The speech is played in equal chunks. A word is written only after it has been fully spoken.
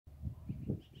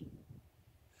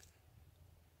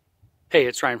Hey,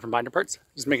 it's Ryan from Binder Parts.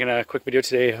 Just making a quick video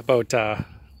today about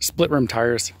split rim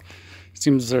tires.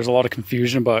 Seems there's a lot of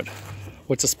confusion about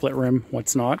what's a split rim,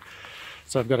 what's not.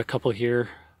 So I've got a couple here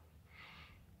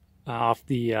off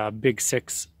the Big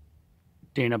 6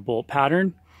 Dana bolt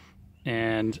pattern.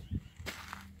 And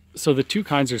so the two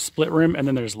kinds are split rim and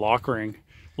then there's lock ring.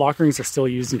 Lock rings are still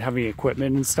used in heavy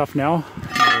equipment and stuff now.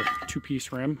 They're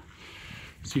two-piece rim.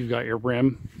 So you've got your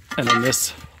rim and then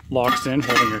this locks in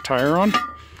holding your tire on.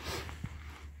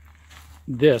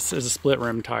 This is a split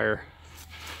rim tire.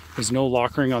 There's no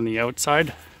lock ring on the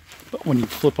outside, but when you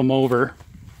flip them over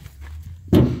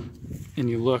and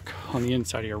you look on the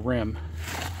inside of your rim,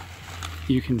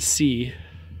 you can see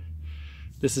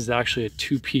this is actually a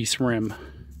two-piece rim,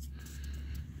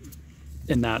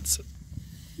 and that's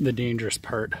the dangerous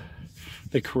part.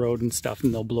 They corrode and stuff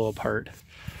and they'll blow apart.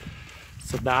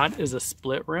 So that is a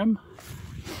split rim.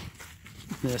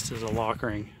 This is a lock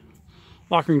ring.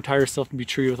 Lock ring tires still have to be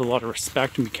treated with a lot of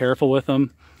respect and be careful with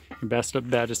them. Your best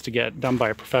bet is to get done by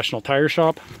a professional tire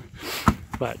shop,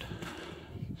 but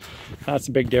that's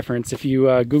a big difference. If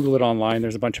you Google it online,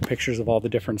 there's a bunch of pictures of all the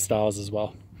different styles as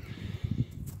well.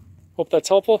 Hope that's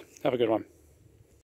helpful. Have a good one.